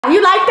You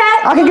like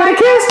that? I can get a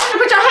kiss?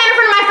 Put your hand in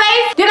front of my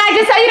face? Didn't I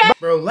just tell you that?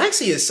 Bro,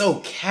 Lexi is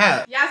so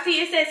cap. Y'all see,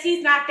 it says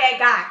he's not that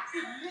guy.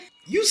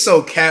 You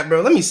so cap,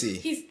 bro. Let me see.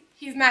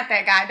 He's not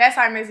that guy. That's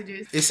our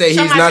messages. It say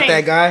he's not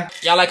that guy.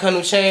 Y'all like her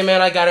new chain,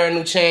 man? I got her a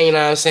new chain, you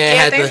know what I'm saying?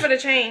 Yeah, thanks for the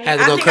chain. Had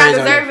to I go think crazy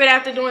I deserve on it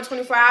after doing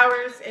 24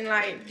 hours and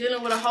like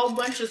dealing with a whole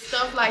bunch of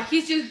stuff. Like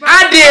he's just.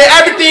 I did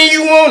everything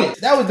you wanted.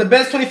 That was the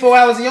best 24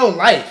 hours of your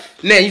life.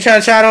 Now, you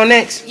trying to try it on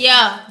next?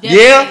 Yeah.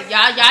 Yeah?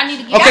 Y'all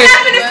need to get. Okay. Y'all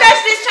not finna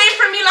snatch this chain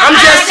from me like I'm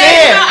just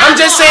saying. I'm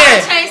just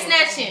saying. Chain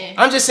snatching.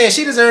 I'm just saying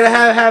she deserves to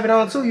have it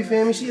on too. You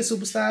feel me? She a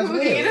superstar as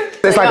well.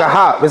 It's like a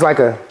hop. It's like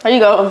a. There you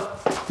go.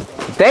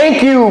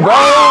 Thank you, bro.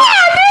 Oh,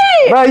 I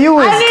did it. Bro, you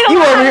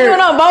over here.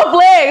 I on both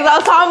legs. I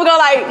was telling him to go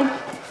like.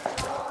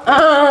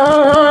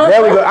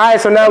 There we go. All right,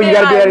 so now you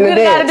gotta do that in the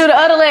dance. Gotta do the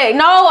other leg.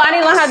 No, I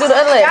need to learn how to do the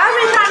other leg. All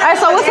right,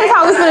 so what's this?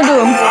 How we finna do?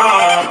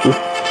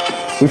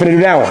 We finna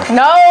do that one.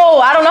 No,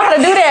 I don't know how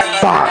to do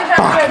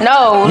that.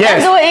 No,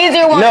 let's do an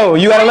easier one. No,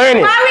 you gotta learn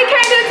it. Why we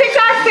can't do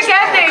TikToks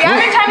together? Y'all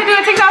been trying to do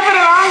a TikTok for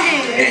the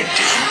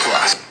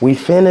longest. We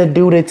finna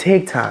do the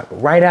TikTok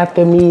right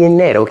after me and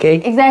Ned, okay?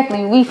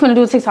 Exactly, we finna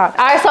do a TikTok.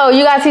 All right, so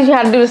you gotta teach me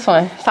how to do this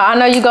one. So I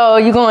know you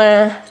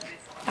going,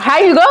 how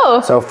you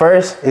go? So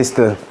first, it's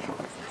the,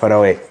 hold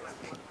on, wait.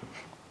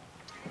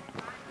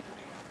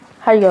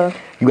 How you go?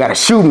 You gotta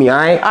shoot me, all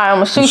right? All right, I'm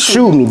gonna shoot you.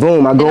 Shoot me,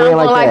 boom, I go in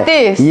like that. like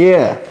this?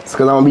 Yeah, it's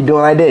cause I'm gonna be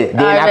doing like that. Then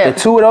after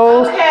two of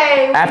those,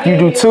 after you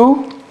do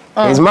two,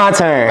 it's my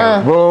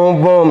turn.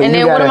 Boom, boom. And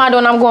then what am I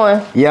doing? I'm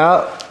going.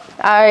 Yup.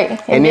 All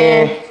right. And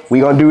then we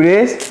gonna do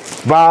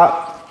this,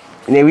 Bob.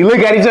 And then we look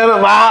at each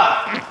other,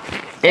 Bob.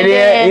 And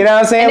then, you know what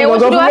I'm saying? And then we're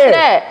what gonna you go do from after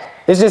there. that?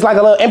 It's just like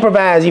a little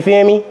improvise, you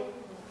feel me?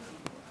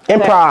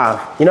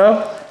 Improv, you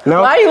know?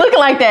 No? Why are you looking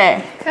like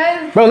that?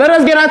 Bro, let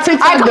us get our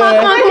TikTok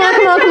done.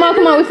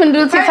 Come on. We finna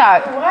do the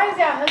TikTok. Why is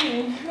y'all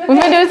hugging? We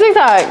finna do the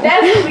TikTok.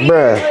 That's weird.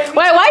 Bruh.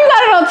 Wait, why you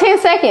got it on 10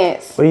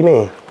 seconds? What do you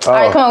mean? All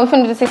right, come on. We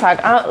finna do the TikTok.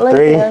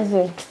 Let's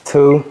see.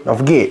 2, don't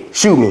forget,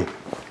 shoot me.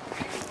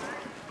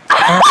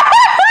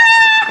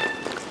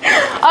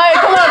 All right,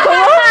 come on.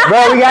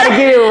 Bro, we gotta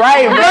get it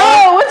right, bro.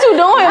 No, what you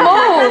doing?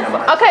 Move.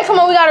 Okay, come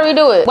on. We gotta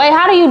redo it. Wait,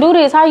 how do you do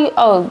this?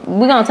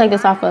 We gonna take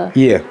this off of.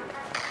 Yeah.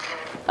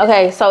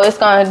 Okay, so it's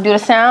gonna do the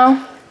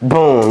sound.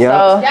 Boom, yeah.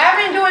 So, Y'all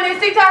been doing this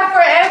TikTok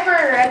forever.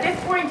 At this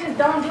point, just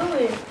don't do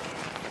it.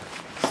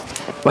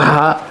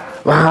 Now,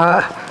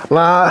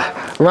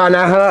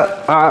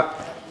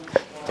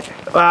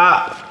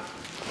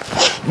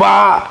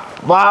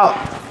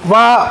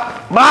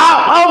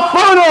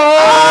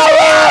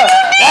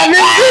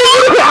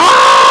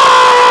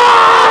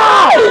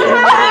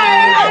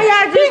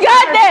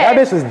 that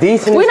bitch was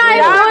decent. we not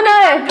even doing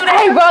that.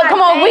 Hey, bro,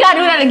 come on. We gotta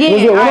do that again.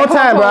 Let's do it one more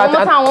time, bro. One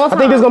more time. I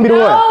think this is gonna be the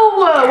one.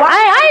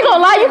 I ain't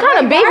gonna lie. You kind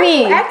of beat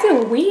me.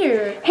 Acting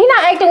weird. He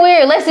not acting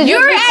weird. Let's just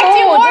You're be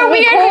acting cool. more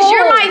weird because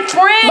you're my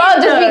friend. Bro,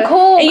 just be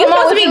cool. And you Come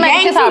on, supposed to be we finna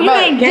gang make TikTok, too. You bro.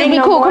 ain't gang Just be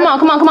no cool. more.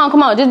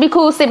 Come on. Just be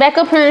cool. Sit back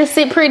up here.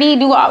 Sit pretty.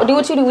 Do what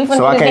you do. We finna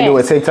So do I this can't game. do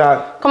a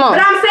TikTok? Come on.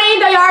 But I'm saying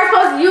though, y'all are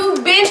supposed to,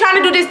 you've been trying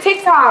to do this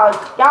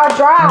TikTok. Y'all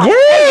dry.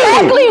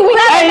 Yeah. Exactly. We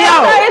got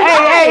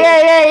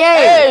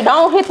Hey,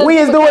 don't hit the. we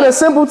is doing a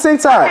simple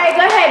TikTok. Okay,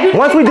 go ahead.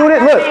 Once we do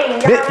this, look,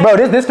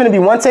 this finna be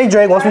one take,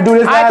 Drake. Once we do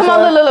this, All right, come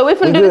on, look. We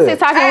finna do this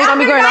TikTok and we gonna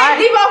be great. All right.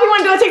 Debo, if you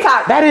want to do a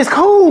TikTok. That is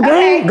cool,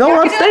 gang.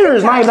 Go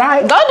upstairs, my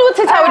guy. Go do a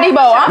TikTok with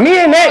Debo. Me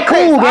and that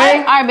cool,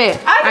 gang. All right, bet.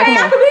 Okay,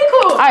 y'all can be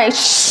cool. All right,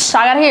 shh.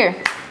 I gotta hear.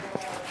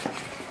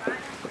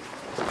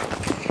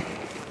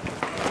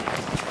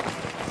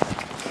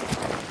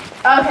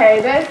 Okay,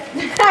 that's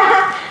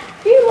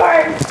people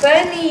are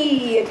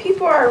funny.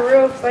 People are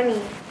real funny.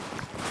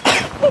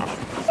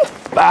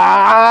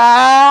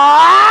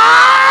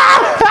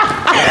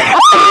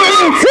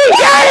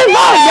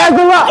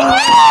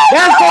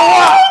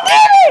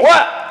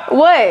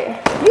 What?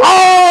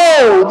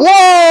 Oh,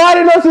 whoa! I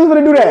didn't know she was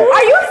gonna do that.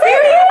 Are you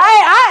serious?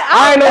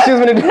 I didn't know she was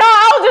gonna do that. No,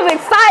 I was just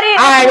excited.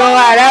 I ain't gonna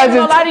lie, that was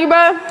just. lie to you,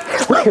 bro.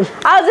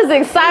 I was just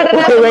excited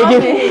at the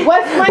moment.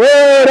 What's funny?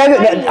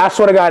 Wait, I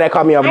swear to God, that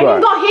caught me off I ain't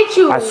guard. gonna hit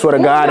you. I swear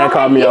to God, that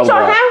caught me off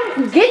guard.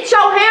 Get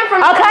your hand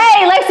from.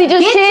 Okay, Lexi,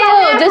 just Get chill, your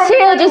hand just from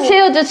chill,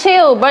 me. just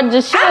chill, bro,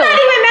 just chill. I'm not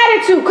even mad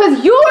at you, cause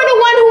you were the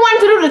one who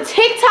wanted to do the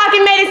TikTok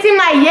and made it seem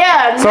like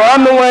So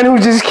I'm the one who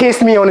just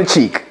kissed me on the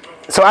cheek.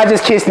 So I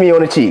just kissed me on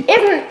the cheek.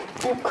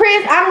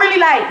 Chris, I'm really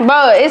like,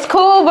 Bro, it's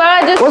cool, bro.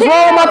 Just What's chill.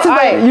 wrong with my TikTok?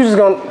 Right. You just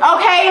gonna.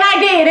 okay, and I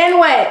did, and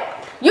what?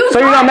 So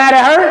you're not mad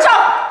at her?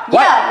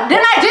 Yeah.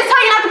 Didn't I just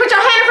tell you not to put your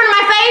hand in front of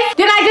my face?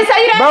 Didn't I just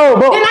tell you that?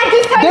 Bro. Didn't I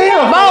just tell you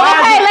that? Bro,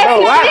 okay,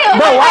 Lexi, chill.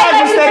 Bro, why are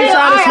you steady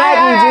trying to smack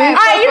me, G?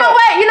 Alright, you know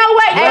what? You know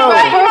what? Hey,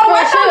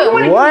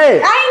 bro, What?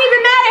 I ain't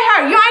even mad at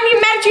her. You ain't even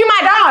mad at you,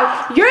 my dog.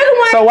 You're the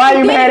one. So why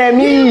you mad at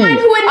me? You're the one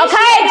who initiated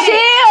Okay, it.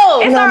 chill.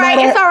 It's alright.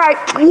 It's alright.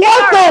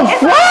 What the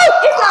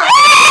fuck? It's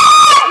alright.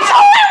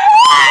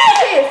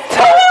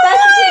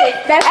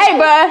 Hey,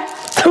 bro.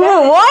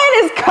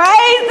 2-1 is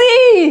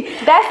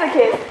crazy. That's the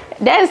kiss.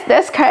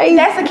 That's crazy.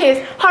 That's the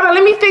kiss. Hold on,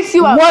 let me fix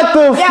you up. What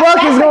the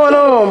fuck is going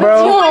on,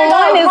 bro?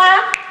 2-1 is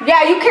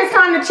Yeah, you kissed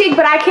her on the cheek,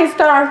 but I kissed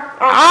her.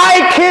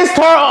 I kissed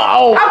her.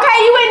 Oh. Okay,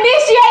 you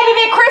initiated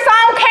it, Chris. I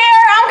don't care.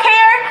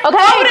 Okay.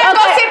 Over there,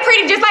 go sit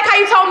pretty, just like how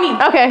you told me.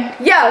 Okay.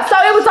 Yeah, so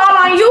it was all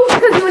on you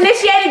because you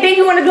initiated, then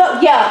you want to go.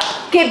 Yeah,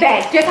 get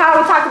back. Just how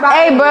we talked about.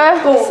 Hey,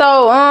 bruh. Boom.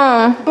 So,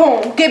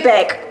 Boom, get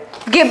back.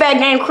 Get back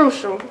game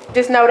crucial.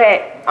 Just know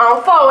that.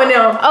 I'm following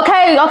them.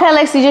 Okay,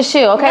 Lexi, just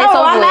chill. Okay, No,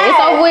 it's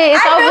over with.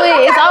 It's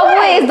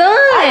done.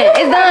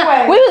 It's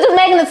done. We was just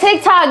making a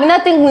TikTok.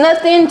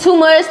 Nothing too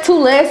much, too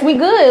less. We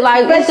good.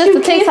 Like, But it's just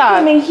a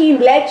TikTok. Him and he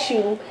let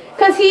you.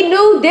 Because he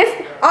knew this,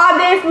 all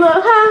this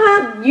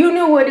little you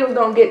knew what it was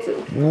going to get to.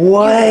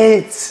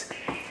 What?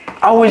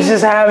 I was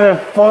just having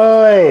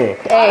fun.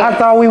 Hey. I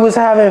thought we was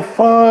having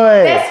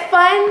fun. That's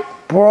fun.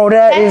 Bro,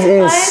 that is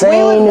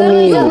insane to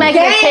me. You was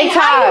making a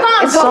TikTok. How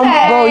you gonna do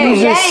that? Bro, you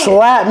just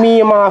slapped me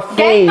in my face.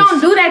 Gang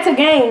don't do that to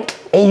gang.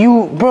 And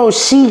you, bro,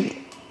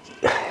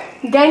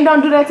 Gang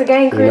don't do that to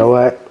gang, Chris.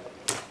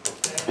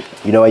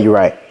 You know what? You're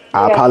right.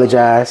 I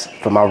apologize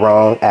for my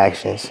wrong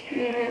actions.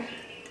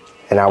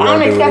 And I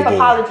won't do it again. I don't accept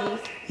apologies.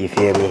 You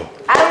feel me?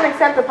 I don't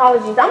accept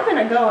apologies. I'm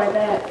finna go at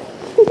that.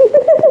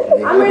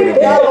 I'm ready to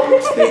go.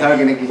 He's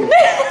hugging again.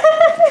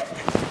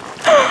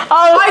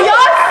 Are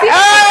y'all serious?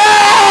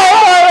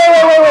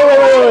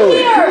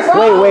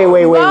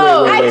 Wait.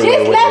 I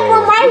just left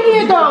from right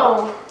here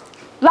though.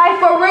 Like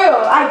for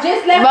real. I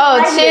just left Bro,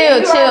 from right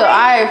here. chill.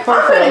 Alright,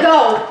 I'm finna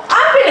go.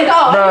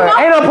 Bro,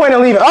 ain't no point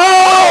in leaving. Oh,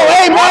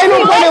 hey, bro, ain't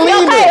no point in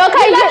leaving.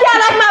 Okay. You lucky I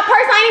like my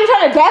purse. I ain't even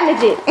trying to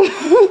damage it.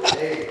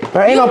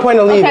 Bro, ain't no point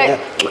in leaving. Okay.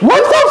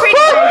 What the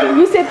fuck?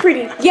 You said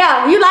pretty.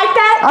 Yeah, you like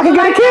that? I can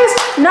get a kiss?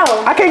 No.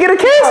 I can't get a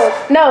kiss?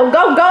 No,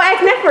 go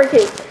ask Nick for a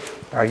kiss.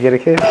 I get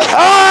a kiss? Oh,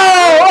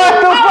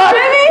 what the fuck?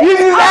 Really? You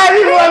just asked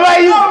me for it.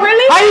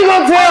 Really? How you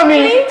gonna tell me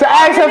Really? to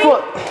ask her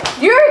for?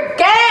 You're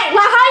gang.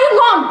 Like, how you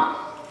gonna?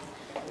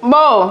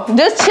 Bro,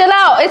 just chill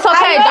out. It's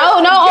okay.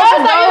 Don't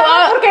open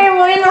door. Porque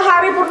bueno,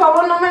 Harry, por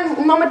favor, no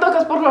me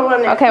toques por favor.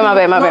 Okay, my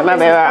bad.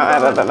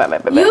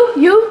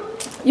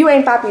 You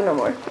ain't papi no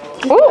more.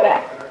 Just know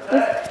that.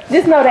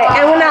 Just know that.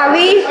 And when I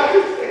leave,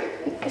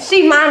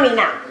 she mommy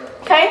now.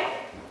 Okay?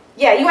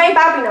 Yeah, you ain't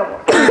papi no more.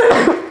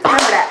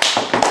 Remember that.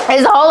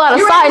 There's a whole lot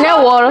of salt in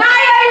that water. Naya,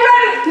 you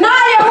ready?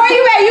 Naya, where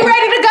you at? You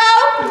ready to go?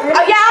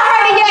 Oh, yeah, I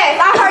heard it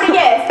yes. I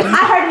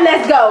heard it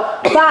let's go.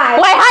 Bye.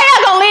 Wait, how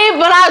y'all gonna leave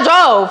but I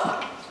drove?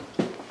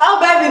 Oh,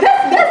 baby,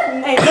 that's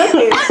hey,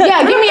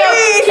 yeah, give me your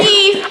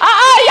keys.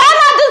 Y'all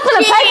not just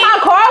gonna take my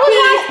car with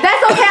me?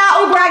 That's okay,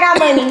 I'll Uber, I got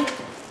money.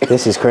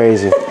 This is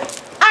crazy.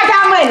 I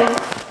got money.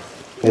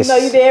 No,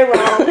 you did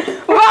wrong.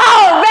 Bro,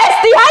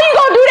 bestie, how you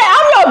gonna do that?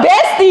 I'm your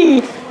bestie.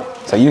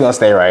 So you gonna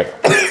stay right?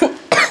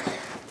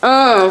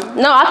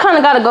 No, I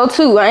kinda gotta go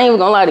too. I ain't even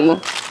gonna lie to you.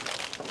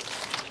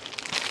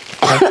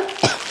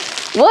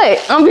 What?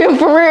 I'm being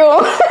for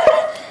real.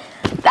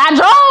 I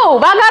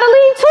drove. I gotta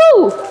leave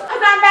too.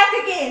 Cause I'm back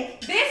again.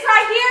 This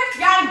right here,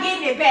 y'all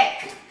getting it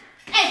back.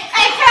 Hey,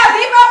 Cal,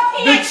 Debo.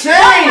 The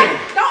chain.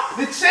 Don't.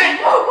 The chain.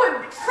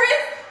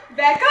 Chris,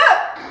 back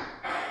up.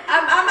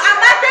 I'm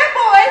not that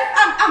boy.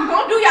 I'm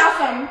gonna do y'all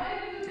something.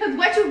 Cause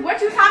what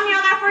you taught me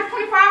on that first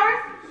 24 hours?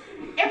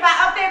 If I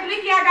up that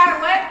blicky, I gotta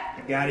what?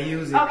 You gotta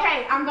use it.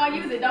 Okay, I'm gonna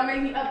use it. Don't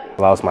make me up it.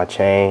 I lost my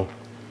chain.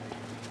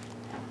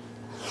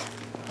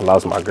 I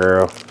lost my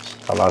girl.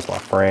 I lost my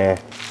friend.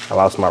 I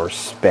lost my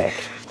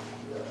respect.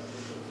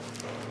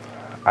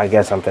 I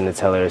guess I'm finna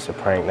tell her it's a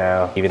prank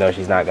now, even though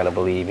she's not gonna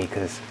believe me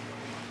because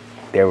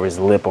there was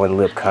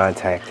lip-on-lip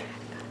contact.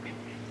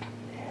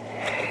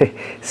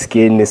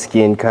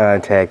 Skin-to-skin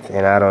contact,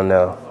 and I don't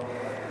know.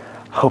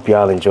 Hope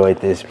y'all enjoyed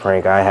this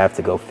prank. I have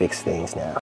to go fix things now.